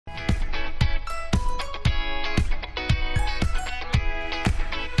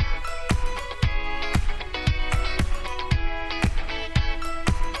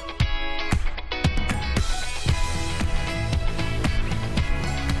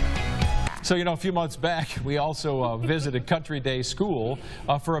So, you know, a few months back, we also visited Country Day School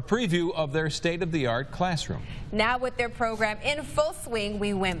for a preview of their state-of-the-art classroom. Now with their program in full swing,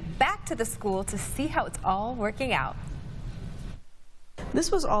 we went back to the school to see how it's all working out.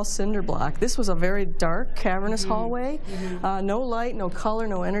 This was all cinder block. This was a very dark, cavernous hallway. No light, no color,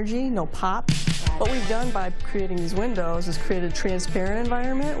 no energy, no pop. What we've done by creating these windows is created a transparent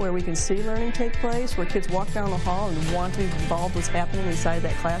environment where we can see learning take place, where kids walk down the hall and want to be involved with what's happening inside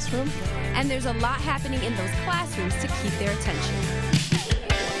that classroom. And there's a lot happening in those classrooms to keep their attention.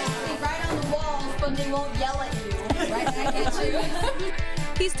 Right on the walls, but they won't yell at you. Right back at you.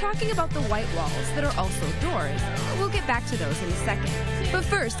 He's talking about the white walls that are also doors. We'll get back to those in a second. But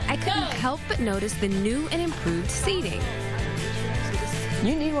first, I couldn't help but notice the new and improved seating.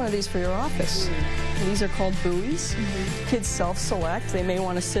 You need one of these for your office. These are called buoys. Kids self-select. They may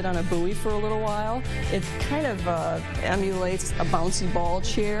want to sit on a buoy for a little while. It kind of emulates a bouncy ball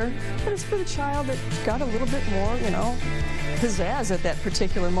chair, but it's for the child that got a little bit more, you know, pizzazz at that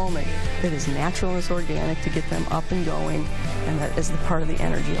particular moment. It is natural and it's organic to get them up and going, and that is the part of the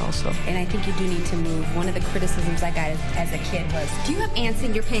energy also. And I think you do need to move. One of the criticisms I got as a kid was, do you have ants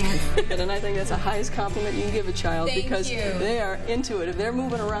in your pants? And I think that's the highest compliment you can give a child. Thank because you. They are into it. If they're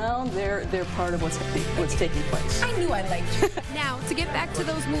moving around, they're part of what's taking place. I knew I liked you. Now, to get back to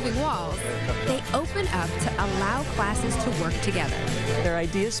those moving walls, they open up to allow classes to work together. They're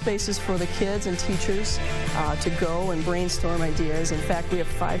idea spaces for the kids and teachers to go and brainstorm ideas. In fact, we have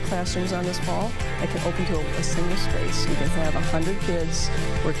 5 classrooms on this wall that can open to a single space. We can have 100 kids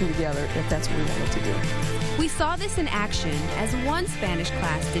working together if that's what we wanted to do. We saw this in action as one Spanish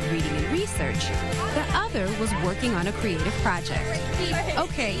class did reading and research. The other was working on a creative project.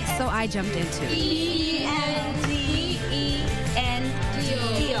 Okay, so I jumped into E-N-D-E-N-D-O.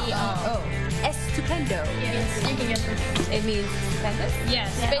 Estupendo. Yes, you can get this. It means stupendous?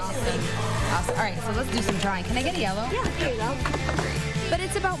 Yes, basically. Awesome. All right, so let's do some drawing. Can I get a yellow? Yeah, there you go. But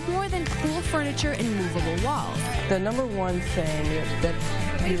it's about more than cool furniture and movable walls. The number one thing that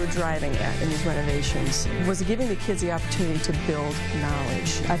we were driving at in these renovations was giving the kids the opportunity to build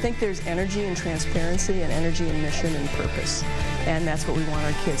knowledge. I think there's energy and transparency and energy and mission and purpose. And that's what we want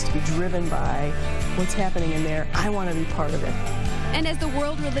our kids to be driven by. What's happening in there, I want to be part of it. And as the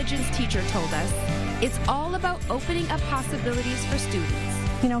world religions teacher told us, it's all about opening up possibilities for students.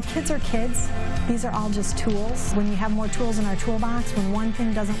 You know, kids are kids. These are all just tools. When you have more tools in our toolbox, when one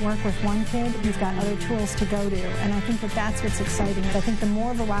thing doesn't work with one kid, you've got other tools to go to. And I think that that's what's exciting. I think the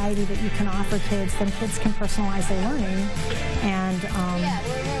more variety that you can offer kids, then kids can personalize their learning and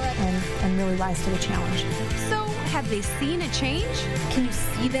really rise to the challenge. So, have they seen a change? Can you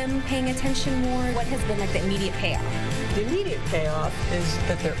see them paying attention more? What has been like the immediate payoff? The immediate payoff is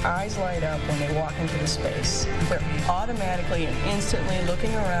that their eyes light up when they walk into the space. They're automatically and instantly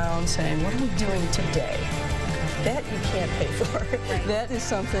looking around saying, what are we doing today? That you can't pay for. Right. That is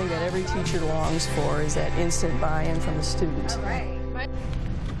something that every teacher longs for, is that instant buy-in from the student. All right.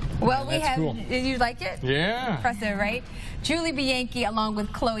 Well, we have, cool. You like it? Yeah. Impressive, right? Julie Bianchi, along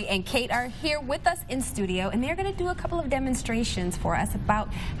with Chloe and Kate, are here with us in studio, and they're going to do a couple of demonstrations for us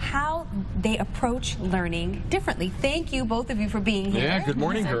about how they approach learning differently. Thank you, both of you, for being here. Yeah, good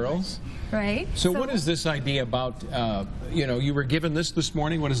morning, girls. Right. So what is this idea about, you know, you were given this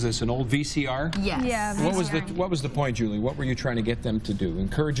morning. What is this, an old VCR? Yes. Yeah, What was the point, Julie? What were you trying to get them to do?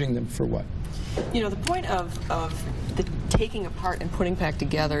 Encouraging them for what? You know, the point of the taking apart and putting back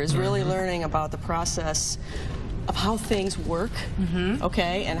together is really learning about the process of how things work,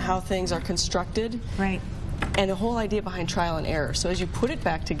 okay, and how things are constructed. Right. And the whole idea behind trial and error. So as you put it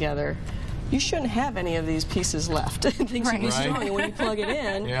back together, you shouldn't have any of these pieces left. Things should be strong, and when you plug it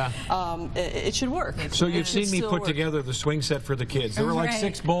in, it should work. So you've seen me put together the swing set for the kids. There were like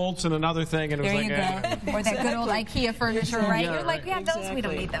 6 bolts and another thing, and it was there like... you go. Or that good old IKEA furniture, right? You're like, we have those, we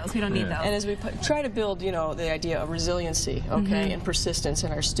don't need those, we don't need those. And as we try to build, you know, the idea of resiliency, okay, and persistence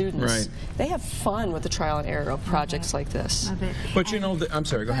in our students, they have fun with the trial and error of projects like this. But you know, I'm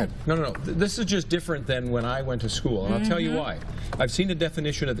sorry, go ahead. No. This is just different than when I went to school, and I'll tell you why. I've seen the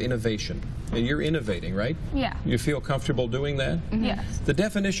definition of innovation. And you're innovating, right? Yeah. You feel comfortable doing that? Yes. The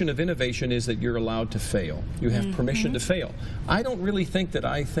definition of innovation is that you're allowed to fail. You have permission to fail. I don't really think that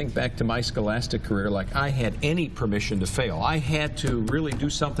I think back to my scholastic career like I had any permission to fail. I had to really do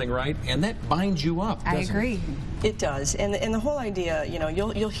something right, and that binds you up, doesn't I agree. It does, and the whole idea, you know,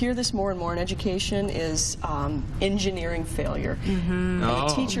 you'll hear this more and more in education, is engineering failure. And a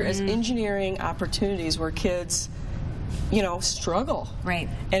teacher is engineering opportunities where kids, you know, struggle. Right.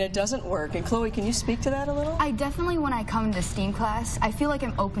 And it doesn't work. And Chloe, can you speak to that a little? I definitely, when I come to STEAM class, I feel like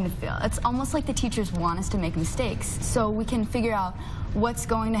I'm open to fail. It's almost like the teachers want us to make mistakes, so we can figure out what's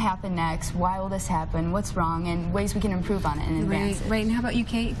going to happen next, why will this happen, what's wrong, and ways we can improve on it and advance it. Right. And how about you,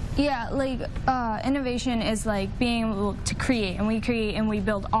 Kate? Yeah, like innovation is like being able to create and we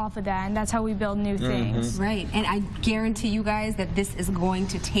build off of that, and that's how we build new things. Right. And I guarantee you guys that this is going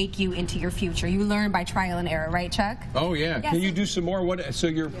to take you into your future. You learn by trial and error, right, Chuck? Oh yeah. Yes. Can you do some more? So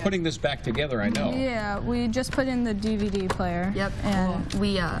you're putting this back together, I know. Yeah, we just put in the DVD player. Yep, and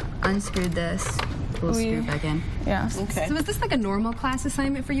we unscrewed this. We'll screw it back in. Yeah. Okay. So is this like a normal class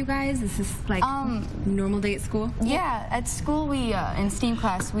assignment for you guys? Is this like normal day at school? Yeah, at school we, in STEAM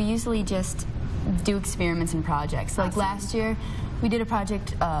class, we usually just do experiments and projects. Like last year, we did a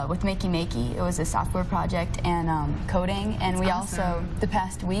project with Makey Makey. It was a software project and coding, and we also, the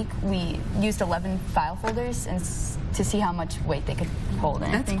past week, we used 11 file folders and to see how much weight they could hold in.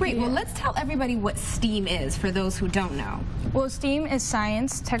 That's great. Well, let's tell everybody what STEAM is for those who don't know. Well, STEAM is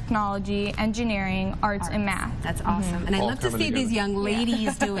science, technology, engineering, arts, and math. That's awesome. And I All love to see coming these young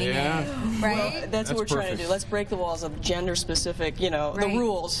ladies doing it, right? Well, that's what we're trying to do. Let's break the walls of gender-specific, you know, the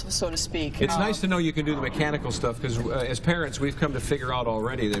rules, so to speak. It's nice to know you can do the mechanical stuff, because as parents, we've come to figure out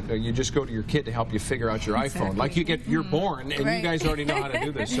already that you just go to your kid to help you figure out your iPhone. Like you're born, and you guys already know how to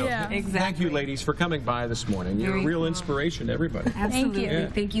do this. So thank you, ladies, for coming by this morning. You're a real inspiration to everybody. Absolutely. Thank you.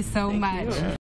 Thank you so much.